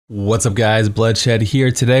What's up guys, Bloodshed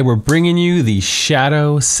here. Today we're bringing you the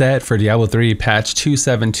Shadow set for Diablo 3 patch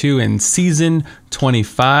 272 in season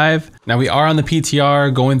 25. Now we are on the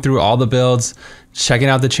PTR going through all the builds, checking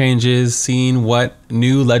out the changes, seeing what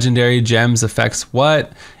new legendary gems affects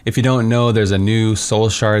what. If you don't know, there's a new soul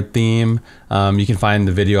shard theme. You can find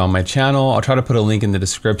the video on my channel. I'll try to put a link in the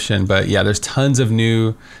description, but yeah, there's tons of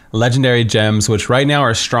new legendary gems, which right now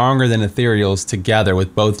are stronger than ethereals together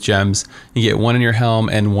with both gems. You get one in your helm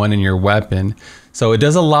and one in your weapon. So it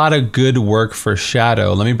does a lot of good work for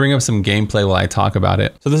Shadow. Let me bring up some gameplay while I talk about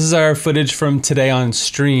it. So this is our footage from today on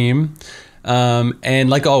stream. And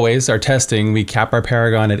like always, our testing, we cap our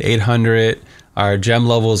Paragon at 800. Our gem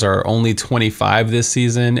levels are only 25 this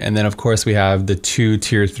season. And then of course we have the 2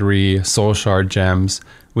 tier 3 soul shard gems,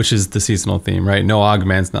 which is the seasonal theme, right? No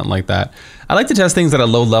augments, nothing like that. I like to test things at a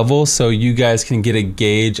low level so you guys can get a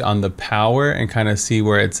gauge on the power and kind of see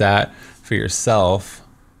where it's at for yourself.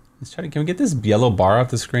 Let's try to, can we get this yellow bar off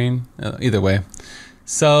the screen? Either way.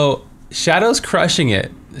 So Shadow's crushing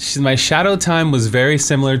it. My Shadow time was very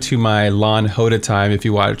similar to my Lon Hoda time if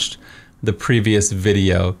you watched the previous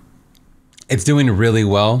video. It's doing really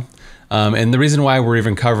well. And the reason why we're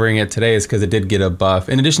even covering it today is because it did get a buff.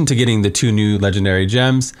 In addition to getting the 2 new legendary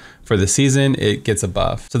gems for the season, it gets a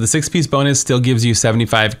buff. So the 6-piece bonus still gives you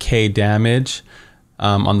 75k damage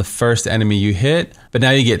on the first enemy you hit, but now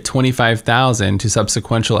you get 25,000 to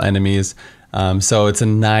subsequential enemies. So it's a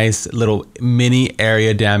nice little mini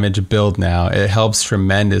area damage build now. It helps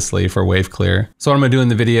tremendously for wave clear. So what I'm gonna do in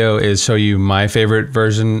the video is show you my favorite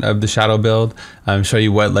version of the Shadow build, show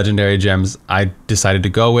you what legendary gems I decided to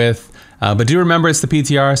go with. But do remember it's the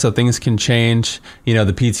PTR, so things can change. You know,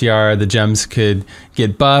 the PTR, the gems could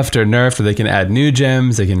get buffed or nerfed, or they can add new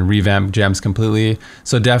gems, they can revamp gems completely.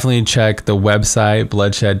 So definitely check the website,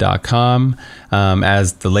 bloodshed.com,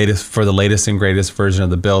 as the latest and greatest version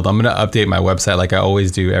of the build. I'm gonna update my website like I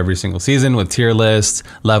always do every single season with tier lists,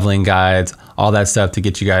 leveling guides, all that stuff to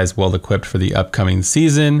get you guys well equipped for the upcoming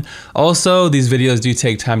season. Also, these videos do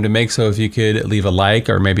take time to make, so if you could leave a like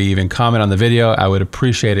or maybe even comment on the video, I would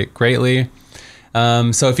appreciate it greatly.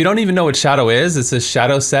 So if you don't even know what Shadow is, it's a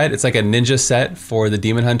Shadow set. It's like a ninja set for the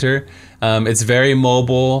Demon Hunter. It's very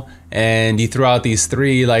mobile, and you throw out these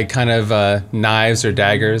 3 like kind of knives or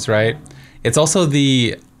daggers, right? It's also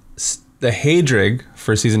the Haedrig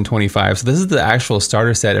for season 25. So this is the actual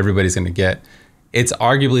starter set everybody's gonna get. It's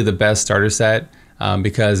arguably the best starter set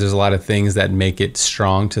because there's a lot of things that make it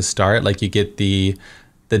strong to start. Like you get the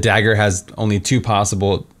dagger has only 2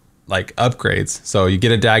 possible like upgrades. So you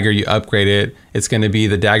get a dagger, you upgrade it, it's going to be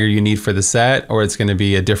the dagger you need for the set, or it's going to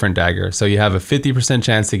be a different dagger. So you have a 50%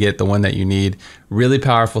 chance to get the one that you need. Really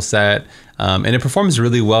powerful set, and it performs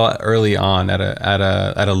really well early on at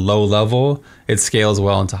a low level. It scales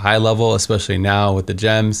well into high level, especially now with the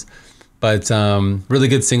gems. But really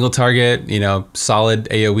good single target, you know, solid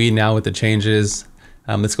AoE now with the changes.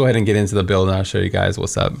 Let's go ahead and get into the build and I'll show you guys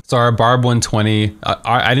what's up. So our Barb 120,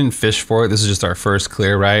 I didn't fish for it. This is just our first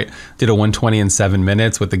clear, right? Did a 120 in 7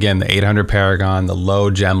 minutes with, again, the 800 Paragon, the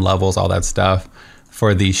low gem levels, all that stuff.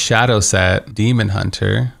 For the Shadow set, Demon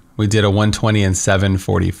Hunter, we did a 120 in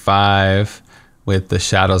 745 with the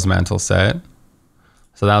Shadow's Mantle set.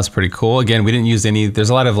 So that was pretty cool. Again, we didn't use any, there's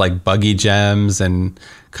a lot of like buggy gems and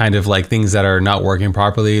kind of like things that are not working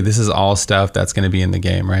properly. This is all stuff that's gonna be in the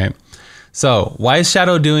game, right? So why is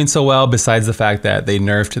Shadow doing so well besides the fact that they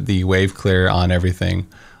nerfed the wave clear on everything?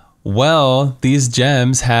 Well, these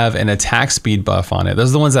gems have an attack speed buff on it.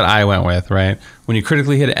 Those are the ones that I went with, right? When you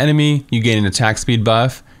critically hit an enemy, you gain an attack speed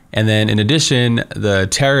buff. And then in addition, the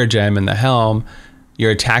Terror gem in the helm,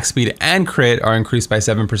 your attack speed and crit are increased by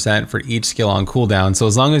 7% for each skill on cooldown. So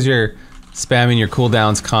as long as you're spamming your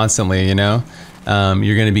cooldowns constantly, you know,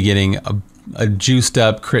 you're gonna be getting a juiced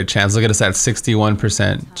up crit chance. Look at us at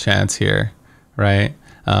 61% chance here, right?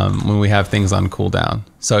 When we have things on cooldown.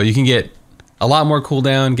 So you can get a lot more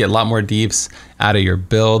cooldown, get a lot more deeps out of your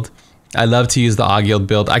build. I love to use the Augiled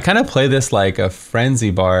build. I kind of play this like a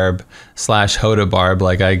Frenzy Barb / Hoda Barb.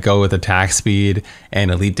 Like I go with attack speed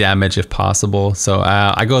and elite damage if possible. So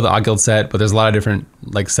I go with the Augiled set, but there's a lot of different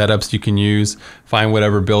like setups you can use. Find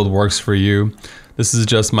whatever build works for you. This is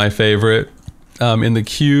just my favorite. In the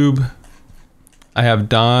cube, I have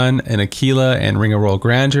Dawn and Aquila and Ring of Royal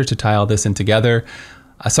Grandeur to tie all this in together.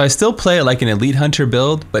 So I still play it like an Elite Hunter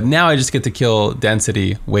build, but now I just get to kill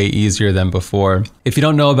density way easier than before. If you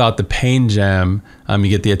don't know about the Pain Gem, you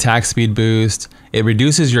get the attack speed boost. It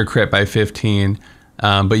reduces your crit by 15,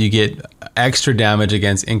 but you get extra damage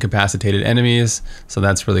against incapacitated enemies, so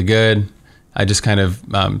that's really good. I just kind of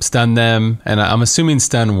stun them, and I'm assuming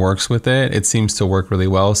stun works with it. It seems to work really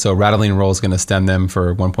well. So rattling roll is going to stun them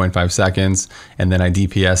for 1.5 seconds, and then I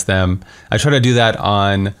DPS them. I try to do that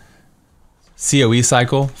on COE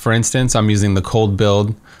cycle, for instance. I'm using the cold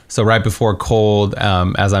build. So right before cold,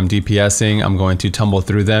 as I'm DPSing, I'm going to tumble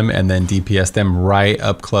through them and then DPS them right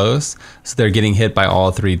up close. So they're getting hit by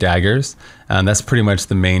all 3 daggers. That's pretty much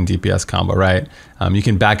the main DPS combo, right? You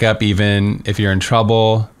can back up even if you're in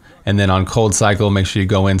trouble. And then on cold cycle, make sure you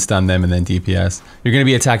go in, stun them, and then DPS. You're going to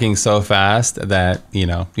be attacking so fast that, you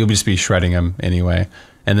know, you'll just be shredding them anyway.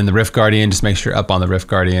 And then the Rift Guardian, just make sure you're up on the Rift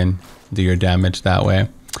Guardian, do your damage that way.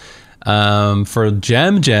 For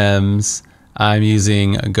gems, I'm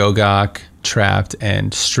using Gogok, Trapped,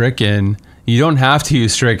 and Stricken. You don't have to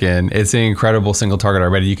use Stricken. It's an incredible single target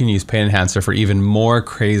already. You can use Pain Enhancer for even more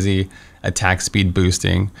crazy attack speed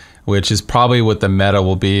boosting, which is probably what the meta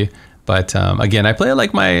will be. But again, I play it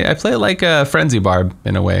like a Frenzy Barb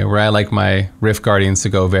in a way, where I like my Rift Guardians to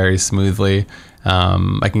go very smoothly.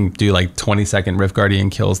 I can do like 20-second Rift Guardian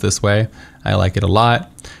kills this way. I like it a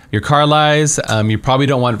lot. Your Carlies, you probably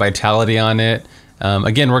don't want Vitality on it.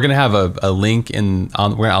 Again, we're gonna have a link on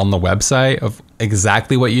the website of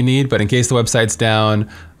exactly what you need, but in case the website's down,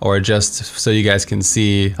 or just so you guys can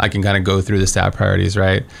see, I can kind of go through the stat priorities,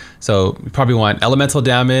 right? So you probably want elemental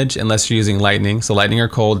damage unless you're using lightning. So lightning or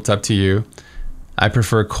cold, it's up to you. I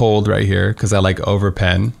prefer cold right here because I like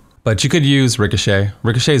overpen. But you could use ricochet.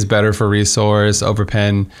 Ricochet is better for resource.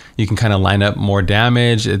 Overpen, you can kind of line up more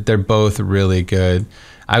damage. They're both really good.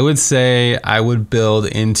 I would say I would build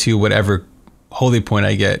into whatever holy point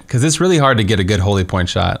I get, because it's really hard to get a good holy point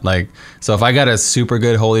shot. Like, so if I got a super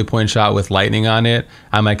good holy point shot with lightning on it,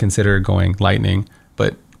 I might consider going lightning.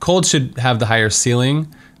 But cold should have the higher ceiling.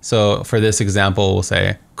 So for this example, we'll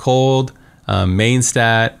say cold, main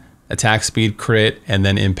stat, attack speed, crit, and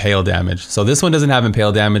then impale damage. So this one doesn't have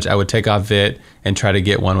impale damage. I would take off Vit and try to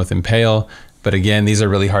get one with impale. But again, these are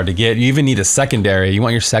really hard to get. You even need a secondary. You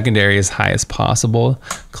want your secondary as high as possible,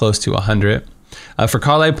 close to 100. For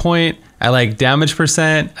Carli point, I like damage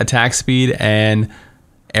percent, attack speed, and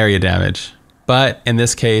area damage. But in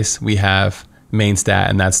this case, we have main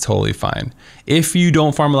stat, and that's totally fine. If you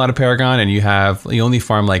don't farm a lot of Paragon and you only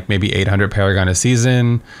farm like maybe 800 Paragon a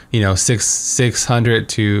season, you know, 600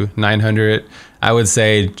 to 900, I would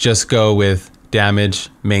say just go with damage,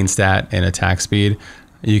 main stat, and attack speed.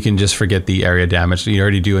 You can just forget the area damage. You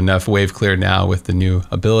already do enough wave clear now with the new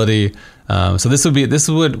ability. So this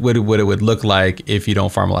is what it would look like if you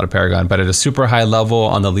don't farm a lot of Paragon. But at a super high level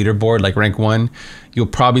on the leaderboard, like rank 1, you'll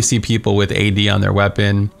probably see people with AD on their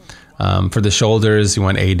weapon. For the shoulders, you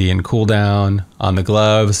want AD and cooldown. On the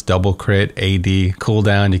gloves, double crit, AD,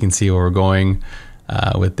 cooldown. You can see where we're going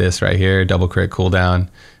with this right here, double crit, cooldown.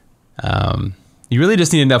 You really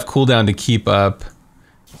just need enough cooldown to keep up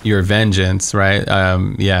your vengeance, right?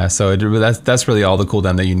 Yeah, so that's really all the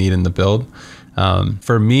cooldown that you need in the build.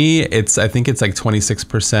 For me, I think it's like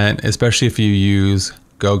 26%, especially if you use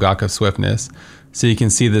Gogok of Swiftness. So you can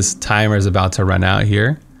see this timer is about to run out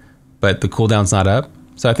here, but the cooldown's not up.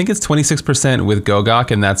 So I think it's 26% with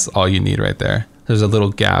Gogok, and that's all you need right there. There's a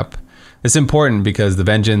little gap. It's important because the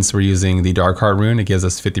Vengeance, we're using the Dark Heart rune. It gives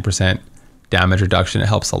us 50% damage reduction. It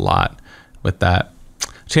helps a lot with that.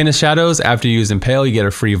 Chain of Shadows, after you use Impale, you get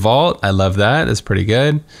a free vault. I love that. It's pretty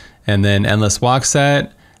good. And then Endless Walk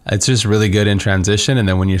set. It's just really good in transition. And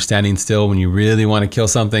then when you're standing still, when you really want to kill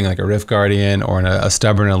something like a Rift Guardian or a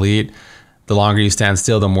Stubborn Elite, the longer you stand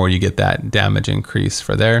still, the more you get that damage increase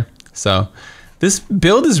for there. So this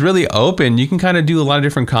build is really open. You can kind of do a lot of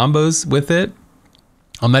different combos with it.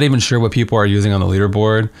 I'm not even sure what people are using on the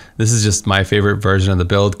leaderboard. This is just my favorite version of the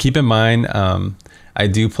build. Keep in mind, I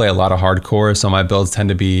do play a lot of hardcore, so my builds tend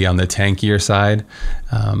to be on the tankier side,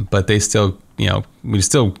 but they still, we're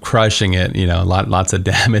still crushing it, lots of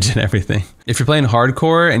damage and everything. If you're playing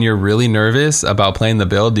hardcore and you're really nervous about playing the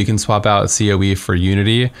build, you can swap out COE for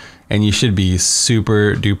Unity, and you should be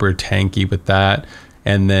super duper tanky with that.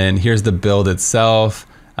 And then here's the build itself.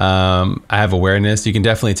 I have awareness. You can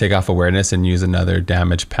definitely take off awareness and use another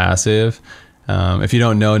damage passive. If you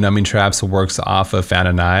don't know, Numbing Traps works off of Fan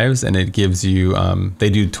of Knives, and it gives you, they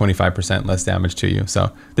do 25% less damage to you.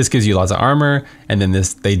 So this gives you lots of armor, and then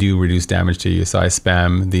they do reduce damage to you. So I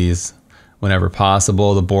spam these whenever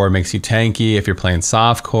possible. The board makes you tanky. If you're playing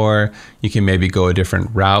softcore, you can maybe go a different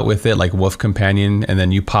route with it, like Wolf Companion, and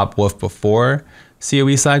then you pop Wolf before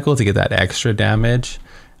COE cycle to get that extra damage.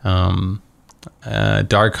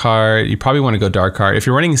 Dark Heart, you probably want to go Dark Heart. If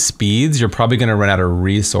you're running speeds, you're probably going to run out of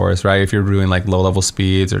resource, right? If you're doing like low level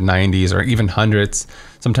speeds or 90s or even 100s,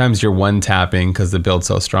 sometimes you're one tapping because the build's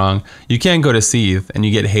so strong. You can go to Seethe and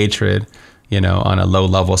you get Hatred. you know, on a low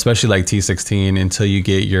level, especially like T16, until you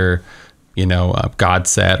get your, you know, God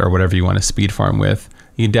set or whatever you want to speed farm with.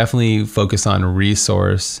 You definitely focus on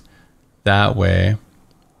resource that way.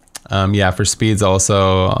 Yeah, for speeds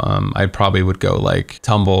also, I probably would go like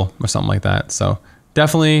tumble or something like that. So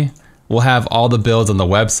definitely we'll have all the builds on the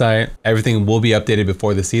website. Everything will be updated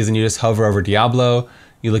before the season. You just hover over Diablo,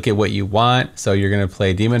 you look at what you want. So you're gonna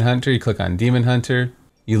play Demon Hunter, you click on Demon Hunter,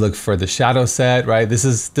 you look for the shadow set, right? This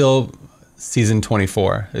is still season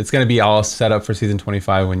 24. It's gonna be all set up for season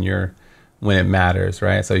 25 when it matters,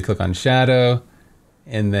 right? So you click on shadow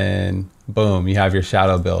and then boom, you have your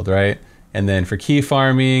shadow build, right? And then for key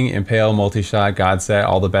farming, Impale, Multi-Shot, God Set,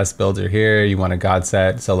 all the best builds are here. You want a God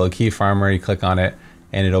Set, solo key farmer, you click on it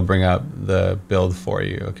and it'll bring up the build for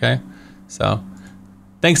you, okay? So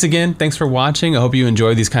thanks again, thanks for watching. I hope you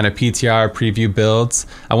enjoyed these kind of PTR preview builds.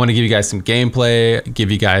 I wanna give you guys some gameplay, give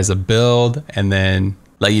you guys a build, and then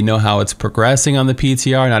let you know how it's progressing on the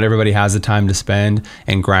PTR. Not everybody has the time to spend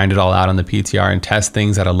and grind it all out on the PTR and test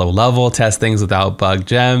things at a low level, test things without bug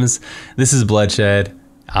gems. This is Bloodshed.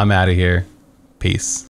 I'm out of here. Peace.